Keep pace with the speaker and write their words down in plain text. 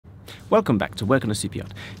Welcome back to Work on a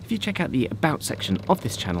Superyacht. If you check out the About section of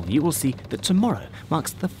this channel, you will see that tomorrow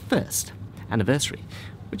marks the first anniversary,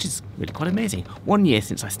 which is really quite amazing. 1 year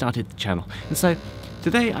since I started the channel. And so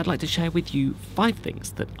today I'd like to share with you 5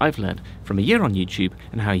 things that I've learned from a year on YouTube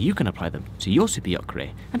and how you can apply them to your superyacht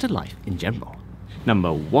career and to life in general.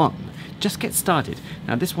 Number 1, just get started.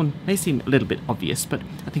 Now this one may seem a little bit obvious, but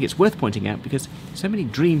I think it's worth pointing out because so many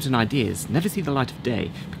dreams and ideas never see the light of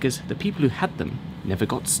day because the people who had them never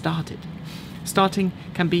got started. Starting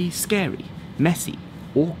can be scary, messy,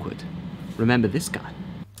 awkward. Remember this guy.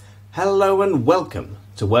 Hello and welcome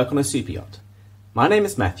to Work on a Superyacht. My name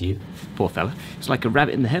is Matthew. Poor fella, it's like a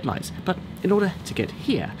rabbit in the headlights, but in order to get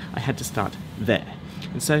here I had to start there.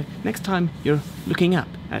 And so next time you're looking up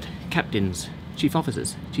at captains, chief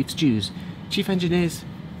officers, chief stews, chief engineers,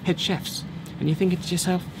 head chefs, and you're thinking to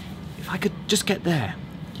yourself, if I could just get there,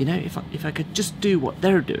 you know, if I could just do what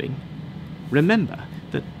they're doing, remember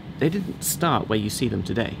that they didn't start where you see them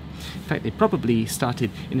today. In fact, they probably started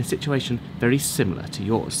in a situation very similar to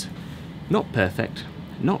yours. Not perfect,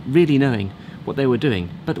 not really knowing what they were doing,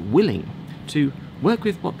 but willing to work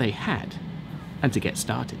with what they had and to get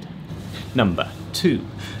started. Number 2,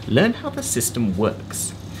 learn how the system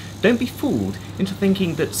works. Don't be fooled into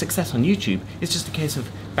thinking that success on YouTube is just a case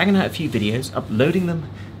of banging out a few videos, uploading them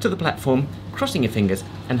to the platform, crossing your fingers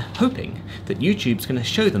and hoping that YouTube's going to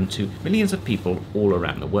show them to millions of people all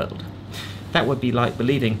around the world. That would be like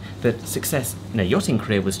believing that success in a yachting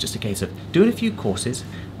career was just a case of doing a few courses,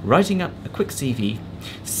 writing up a quick CV,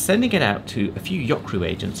 sending it out to a few yacht crew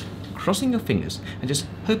agents, crossing your fingers and just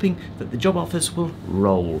hoping that the job offers will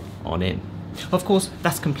roll on in. Of course,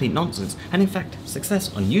 that's complete nonsense, and in fact,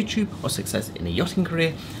 success on YouTube or success in a yachting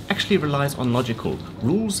career actually relies on logical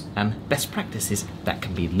rules and best practices that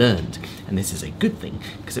can be learned. And this is a good thing,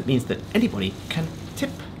 because it means that anybody can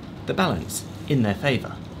tip the balance in their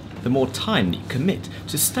favour. The more time that you commit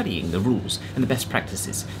to studying the rules and the best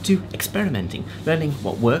practices, to experimenting, learning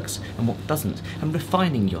what works and what doesn't, and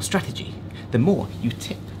refining your strategy, the more you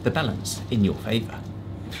tip the balance in your favour.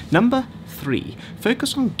 Number 3,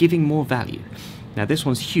 focus on giving more value. Now this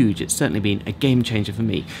one's huge, it's certainly been a game changer for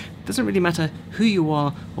me. It doesn't really matter who you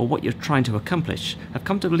are or what you're trying to accomplish. I've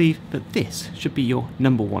come to believe that this should be your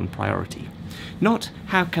number 1 priority. Not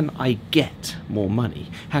how can I get more money,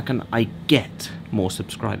 how can I get more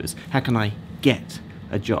subscribers, how can I get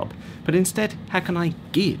a job, but instead how can I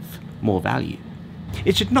give more value.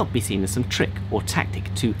 It should not be seen as some trick or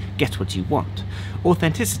tactic to get what you want.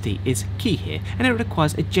 Authenticity is key here, and it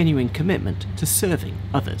requires a genuine commitment to serving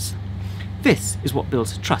others. This is what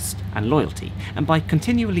builds trust and loyalty, and by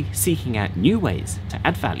continually seeking out new ways to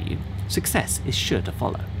add value, success is sure to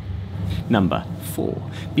follow. Number 4,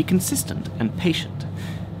 be consistent and patient.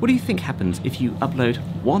 What do you think happens if you upload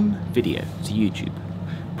one video to YouTube?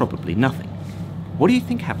 Probably nothing. What do you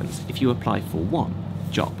think happens if you apply for one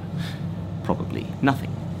job? Probably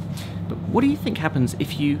nothing. But what do you think happens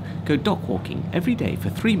if you go dock walking every day for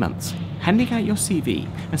 3 months, handing out your CV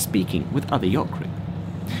and speaking with other yacht crew?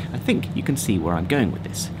 I think you can see where I'm going with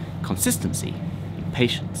this. Consistency and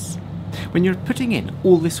patience. When you're putting in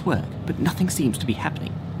all this work but nothing seems to be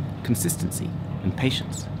happening, consistency and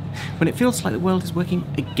patience. When it feels like the world is working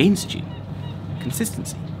against you,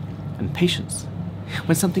 consistency and patience.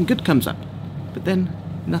 When something good comes up, but then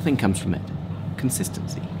nothing comes from it,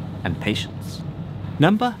 consistency and patience.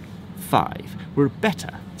 Number 5, we're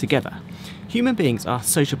better together. Human beings are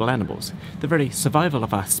sociable animals. The very survival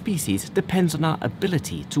of our species depends on our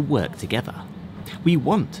ability to work together. We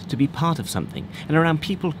want to be part of something and around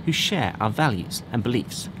people who share our values and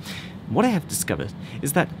beliefs. What I have discovered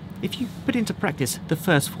is that if you put into practice the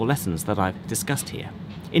first 4 lessons that I've discussed here,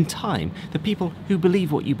 in time the people who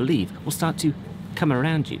believe what you believe will start to come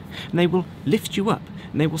around you, and they will lift you up,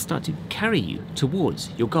 and they will start to carry you towards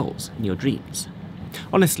your goals and your dreams.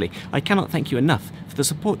 Honestly, I cannot thank you enough for the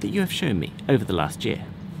support that you have shown me over the last year.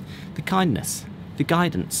 The kindness, the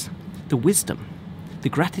guidance, the wisdom, the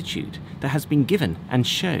gratitude that has been given and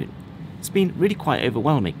shown. It's been really quite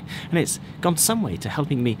overwhelming, and it's gone some way to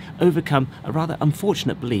helping me overcome a rather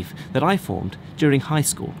unfortunate belief that I formed during high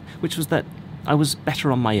school, which was that I was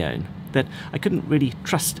better on my own, that I couldn't really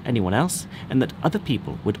trust anyone else, and that other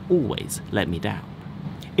people would always let me down.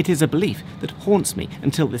 It is a belief that haunts me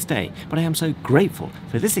until this day, but I am so grateful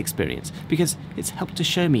for this experience because it's helped to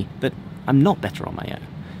show me that I'm not better on my own.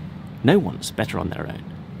 No one's better on their own.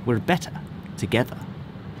 We're better together.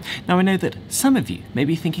 Now I know that some of you may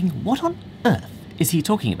be thinking, what on earth is he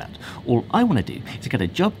talking about? All I want to do is get a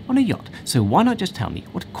job on a yacht, so why not just tell me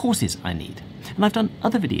what courses I need? And I've done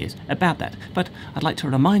other videos about that, but I'd like to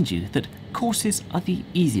remind you that courses are the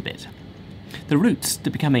easy bit. The routes to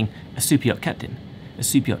becoming a superyacht captain, a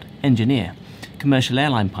superyacht engineer, commercial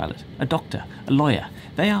airline pilot, a doctor, a lawyer,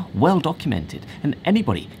 they are well documented, and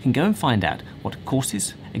anybody can go and find out what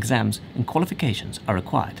courses, exams and qualifications are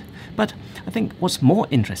required. But I think what's more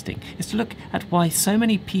interesting is to look at why so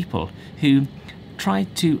many people who try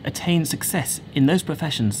to attain success in those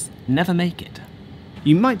professions never make it.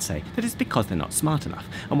 You might say that it's because they're not smart enough,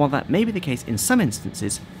 and while that may be the case in some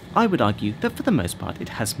instances, I would argue that for the most part it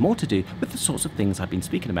has more to do with the sorts of things I've been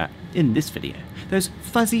speaking about in this video. Those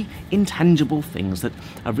fuzzy, intangible things that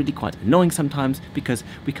are really quite annoying sometimes because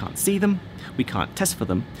we can't see them, we can't test for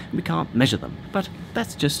them, and we can't measure them. But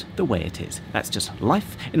that's just the way it is. That's just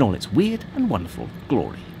life in all its weird and wonderful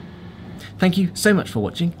glory. Thank you so much for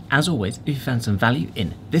watching. As always, if you found some value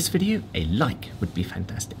in this video, a like would be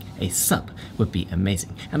fantastic. A sub would be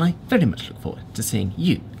amazing. And I very much look forward to seeing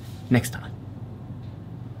you next time.